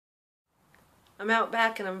I'm out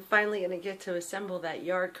back and I'm finally going to get to assemble that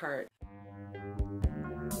yard cart.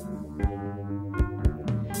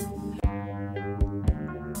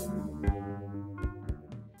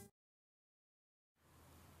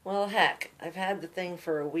 Well, heck, I've had the thing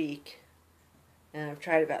for a week and I've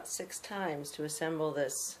tried about 6 times to assemble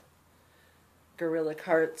this Gorilla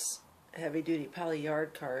Carts heavy-duty poly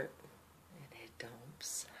yard cart, and it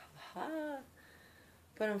dumps.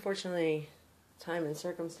 But unfortunately, time and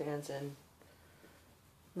circumstance and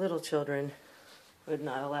little children would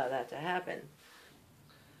not allow that to happen.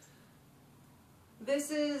 This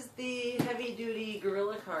is the heavy-duty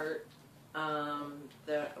Gorilla Cart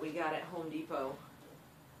that we got at Home Depot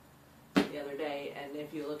the other day, and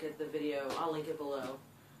if you look at the video, I'll link it below,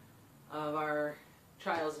 of our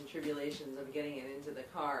trials and tribulations of getting it into the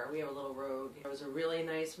car. We have a little Rogue. There was a really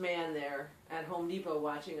nice man there at Home Depot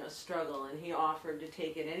watching us struggle, and he offered to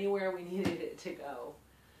take it anywhere we needed it to go.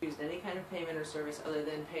 Used any kind of payment or service other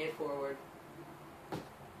than pay it forward.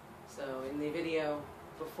 So in the video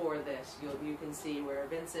before this, you can see where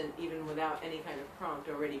Vincent, even without any kind of prompt,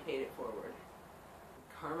 already paid it forward.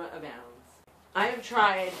 Karma abounds. I have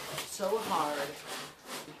tried so hard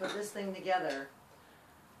to put this thing together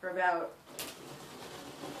for about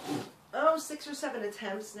 6 or 7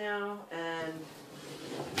 attempts now, and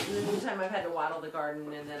in the meantime I've had to wattle the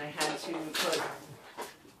garden, and then I had to put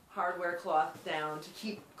hardware cloth down to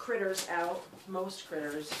keep critters out, most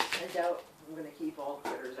critters. I doubt I'm going to keep all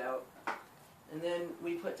critters out. And then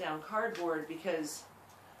we put down cardboard because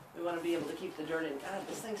we want to be able to keep the dirt in. God,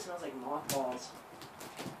 this thing smells like mothballs.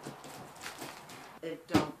 It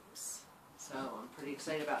dumps. So I'm pretty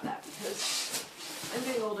excited about that because I'm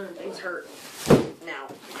getting older and things hurt now.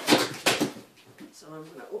 So I'm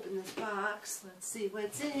going to open this box. Let's see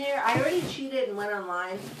what's in here. I already cheated and went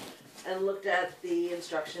online and looked at the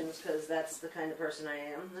instructions because that's the kind of person I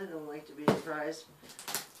am. I don't like to be surprised.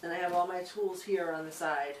 And I have all my tools here on the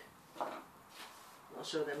side. I'll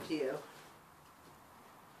show them to you.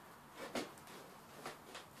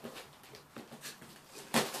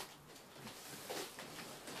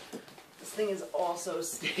 This thing is also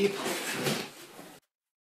stable.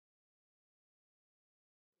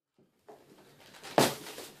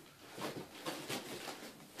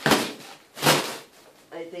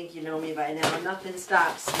 I think you know me by now. Nothing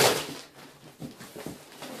stops me.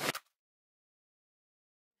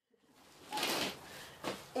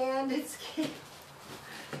 And it's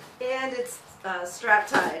strap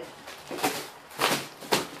tied.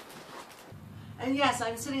 And yes,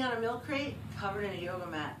 I'm sitting on a milk crate covered in a yoga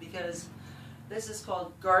mat because this is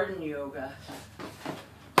called garden yoga.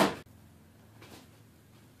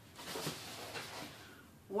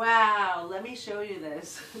 Wow, let me show you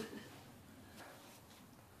this.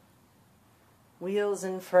 Wheels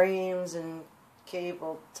and frames and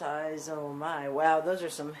cable ties, oh my, wow, those are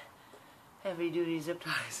some heavy-duty zip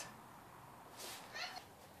ties.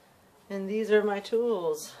 And these are my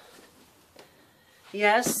tools.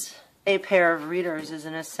 Yes, a pair of readers is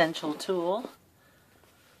an essential tool,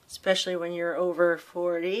 especially when you're over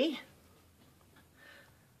 40.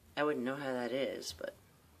 I wouldn't know how that is, but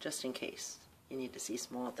just in case, you need to see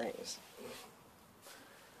small things.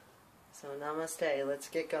 So namaste, let's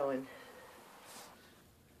get going.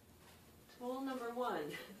 Tool number 1.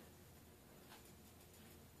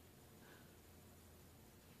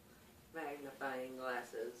 Magnifying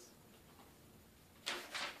glasses.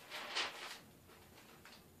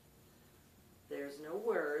 There's no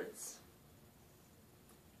words.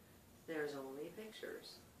 There's only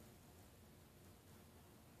pictures.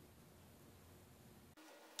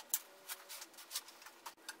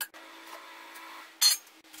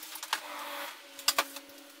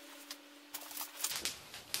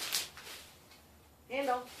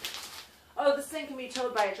 Handle. Oh, this thing can be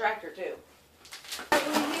towed by a tractor too.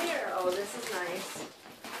 Over here. Oh, this is nice.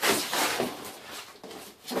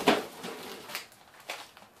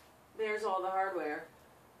 There's all the hardware.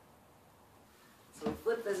 So we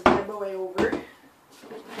flip this bad boy over.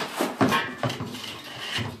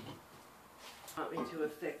 Want me to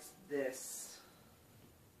affix this.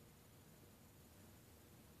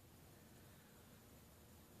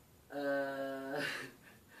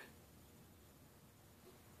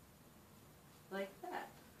 Like that.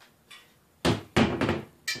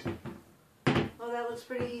 Oh, that looks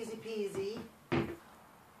pretty easy peasy.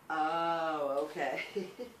 Oh, okay.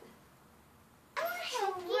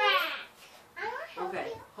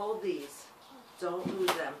 Okay, hold these. Don't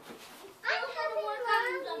lose them. I'm going to work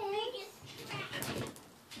on the biggest track.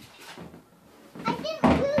 I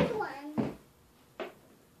didn't lose one.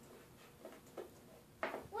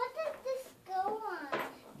 What does this go on?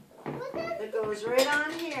 It goes right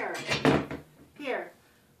on here.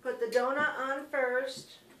 donut on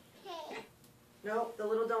first. Okay. Nope, the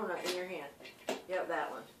little donut in your hand. Yep,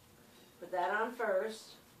 that one. Put that on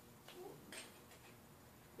first.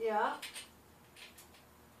 Yeah.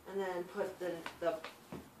 And then put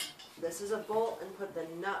this is a bolt, and put the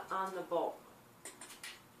nut on the bolt.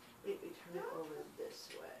 Wait, we turn it over this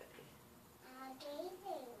way.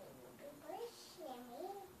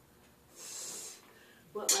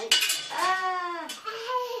 What, like? Ah!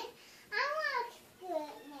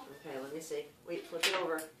 Okay, let me see. Wait, flip it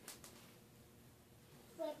over.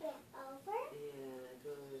 Flip it over? Yeah, it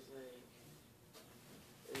goes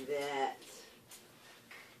like that.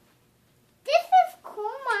 This is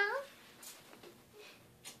cool, Mom.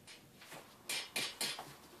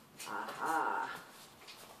 Aha.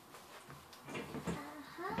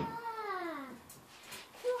 Aha.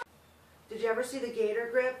 Did you ever see the gator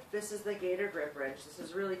grip? This is the gator grip wrench. This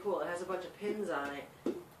is really cool. It has a bunch of pins on it,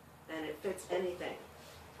 and it fits anything.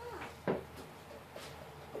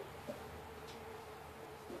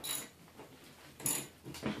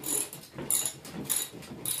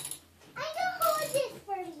 I can hold this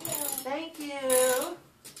for you. Thank you.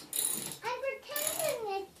 I'm pretending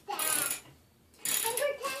it's that. I'm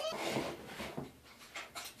pretending.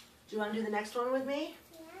 Do you want to do the next one with me?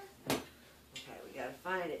 Yeah. Okay, we gotta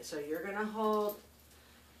find it. So you're gonna hold,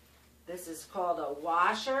 this is called a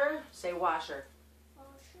washer. Say washer.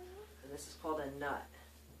 And this is called a nut.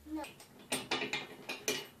 No.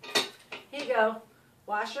 Here you go.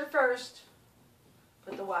 Washer first.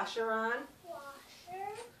 Put the washer on.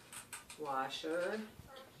 Washer.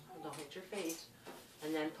 Don't hit your face.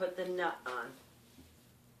 And then put the nut on.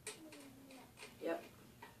 Yep.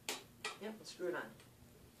 Yep, and screw it on.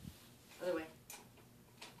 Other way.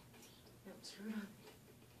 Yep, screw it on.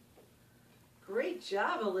 Great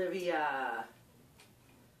job, Olivia.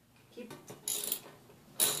 Keep.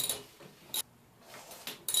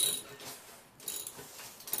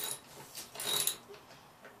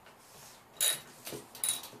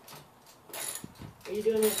 Are you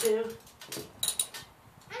doing it too?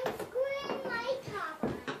 I'm screwing my top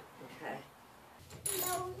on. Okay.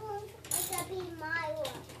 No, it's gonna be my one.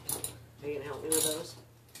 Are you gonna help me with those?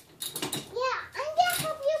 Yeah, I'm gonna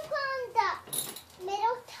help you put on the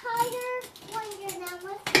middle tire when you're done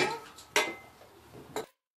with this.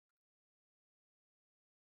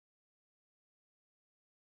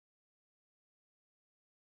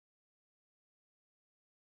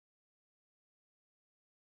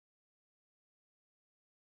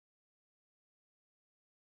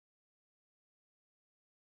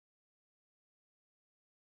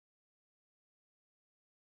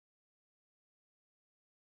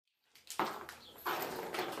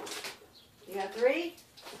 You got 3?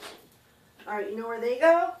 All right, you know where they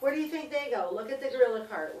go? Where do you think they go? Look at the gorilla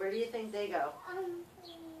cart. Where do you think they go?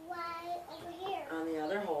 Right over here. On the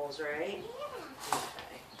other holes, right? Yeah.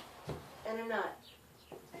 Okay. And a nut.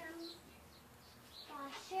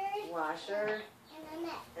 Washer. Washer. And a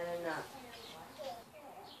nut. And a nut.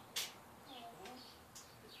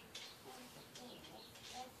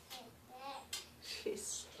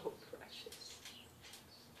 She's so precious.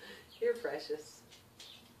 You're precious.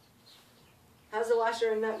 How's the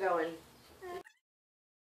washer and nut going?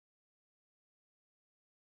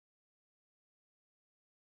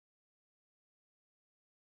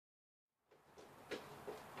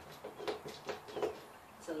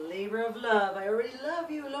 It's a labor of love. I already love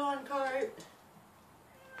you, lawn cart.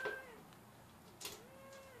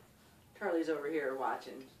 Charlie's over here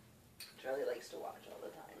watching. Charlie likes to watch all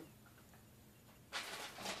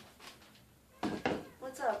the time.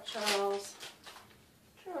 What's up, Charles?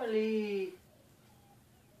 Charlie.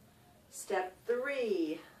 Step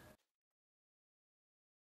 3.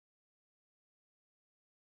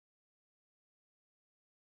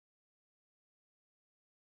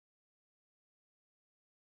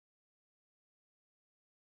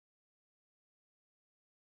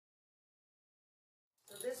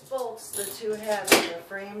 So this bolts the two halves of the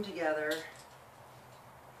frame together.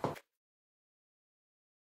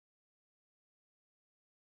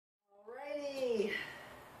 Alrighty.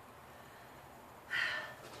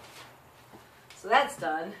 So that's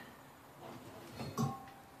done.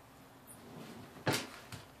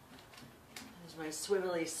 There's my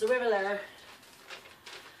swivelly swiveler.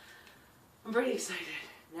 I'm pretty excited.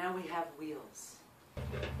 Now we have wheels. And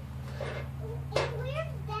where's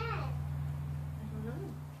Dad? I don't know.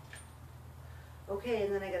 Okay,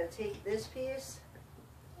 and then I gotta take this piece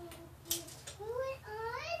And you screw it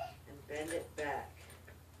on. and bend it back.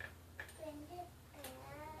 Bend it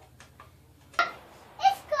back.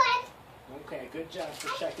 It's good. Okay, good job for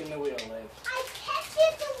checking the wheel, Liv. I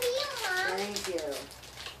tested the wheel, Mom. Thank you.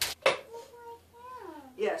 Just like that.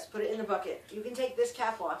 Yes, Put it in the bucket. You can take this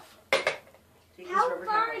cap off. Take How this rubber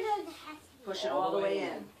far cap does off. it have to be? Push it all the way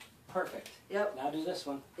in. Perfect. Yep. Now do this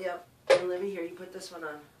one. Yep. And Libby, here, you put this one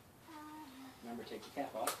on. Remember, take the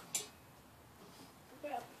cap off. I'm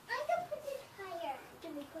gonna put this higher.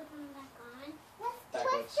 Can we put them back on?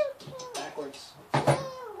 Backwards. Let's do camera. Backwards.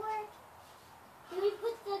 Teamwork. Can we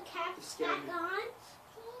put the caps back on?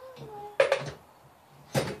 Teamwork.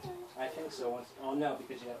 I think so. Once, oh no,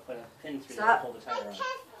 because you got to put a pin through there Stop. to pull the I tire on.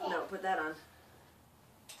 tested. No, put that on.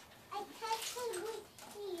 I tested with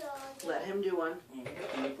heels. Let him do one.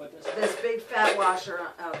 Can you put this? This big fat washer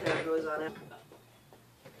out there goes on it.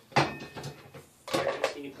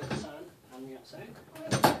 Can you put this on the outside?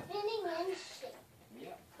 With spinning and shit. Yeah,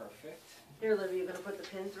 perfect. Here, Libby, you're going to put the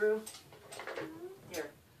pin through. Here,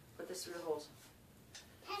 put this through the holes.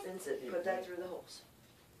 Vincent, put that through the holes.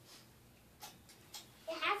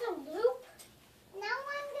 It has a loop? No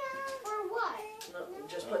one does. Or what? No,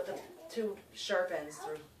 just put the two sharp ends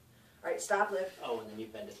through. All right, stop, lift. Oh, and then you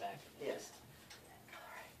bend it back. Yes. All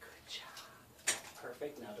right, good job.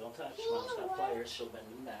 Perfect. Now don't touch. Mom's got pliers. She'll bend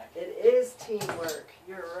them back. It is teamwork.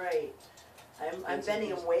 You're right. I'm bending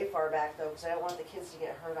them way far back, though, because I don't want the kids to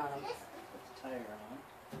get hurt on them. Put the tire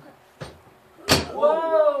on.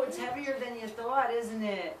 Whoa, it's heavier than you thought, isn't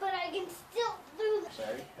it? But I can still do that.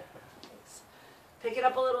 Sorry. Pick it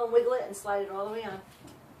up a little and wiggle it and slide it all the way on.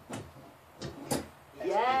 Next,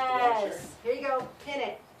 Yes. Here you go. Pin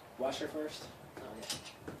it. Washer first. Oh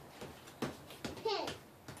yeah. Pin.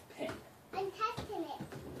 Pin. I'm testing it.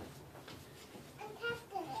 I'm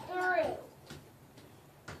testing it.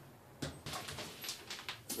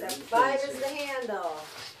 Step 5 is the handle.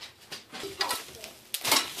 Test it.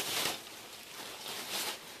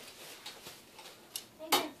 I'm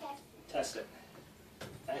gonna test it. Test it.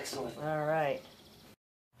 Excellent. All right.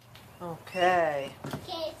 Okay.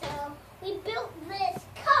 Okay, so we built this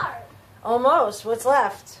cart. Almost. What's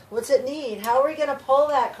left? What's it need? How are we going to pull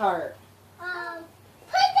that cart? Put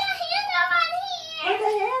the handle on Put here. the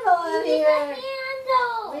handle on We need here. a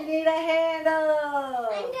handle. We need a handle.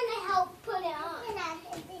 I'm gonna help put it on.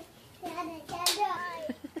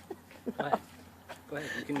 What? Go ahead.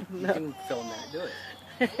 You can film that. Do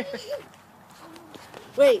it.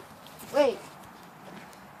 Wait.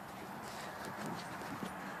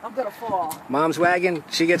 I'm going to fall. Mom's wagon.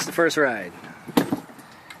 She gets the first ride.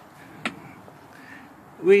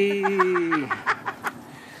 Wee.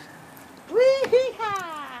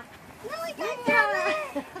 Wee-hee-ha. No, I can't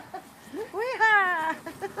do it. Wee-ha.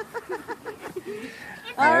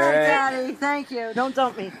 All All right, right. Daddy. Thank you. Don't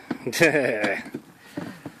dump me.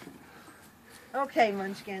 Okay,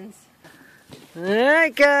 munchkins. All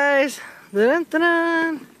right, guys.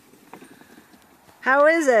 Dun-dun-dun. How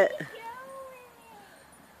is it?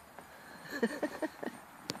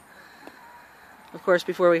 Of course,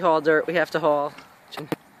 before we haul dirt, we have to haul.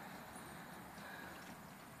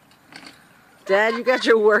 Dad, you got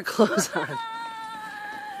your work clothes on.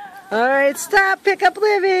 All right, stop. Pick up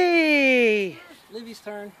Livy. Livy's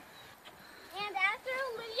turn. And after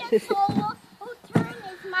Lydia's solo turn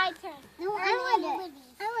is my turn. No, I want to do it.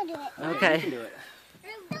 I want to do it. You Okay. can do it.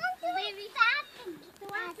 Don't do it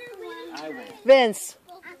fast. I win. Vince.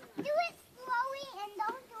 Do it slowly and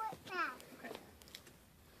don't do it fast. Okay.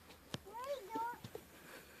 Really don't.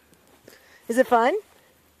 Is it fun? Is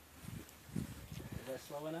that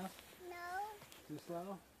slow enough? No, Too slow?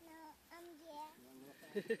 no,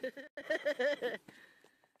 yeah.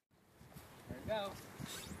 There we go.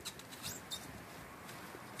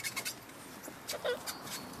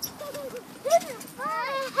 This is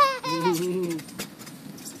fun.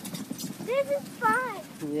 This is fun.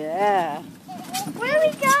 Yeah. Where are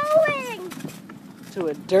we going? To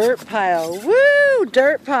a dirt pile. Woo!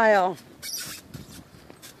 Dirt pile.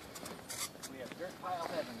 We have dirt pile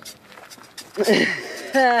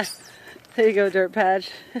heaven. There you go, Dirt Patch.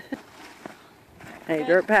 Hey,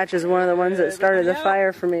 Dirt Patch is one of the ones that started the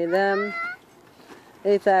fire for me. Them,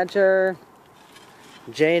 A. Thatcher,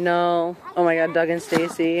 J. Null, oh my god, Doug and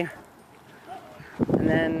Stacy. And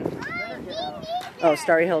then, oh,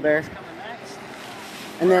 Starry Hilder.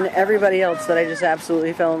 And then everybody else that I just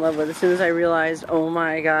absolutely fell in love with as soon as I realized, oh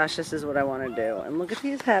my gosh, this is what I want to do. And look at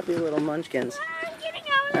these happy little munchkins.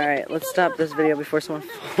 Alright, let's stop this video before someone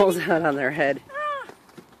falls out on their head.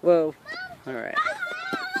 Whoa. Alright.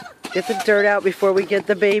 Get the dirt out before we get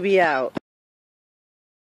the baby out.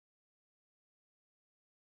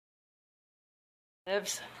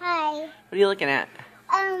 Ibs, Hi. what are you looking at?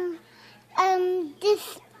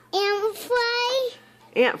 This ant fly.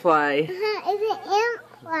 Ant fly. Is it ant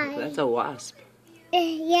fly? That's a wasp.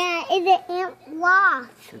 Yeah, is it ant wasp?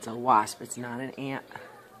 It's a wasp. It's not an ant.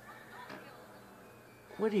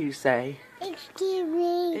 What do you say? Excuse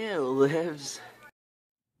me. Ew, Lives.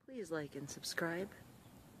 Please like and subscribe.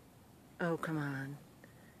 Oh, come on.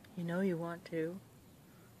 You know you want to.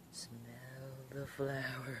 Smell the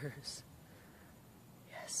flowers.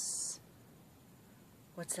 Yes.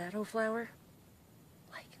 What's that, oh flower?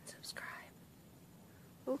 Like and subscribe.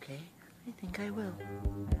 Okay, I think I will.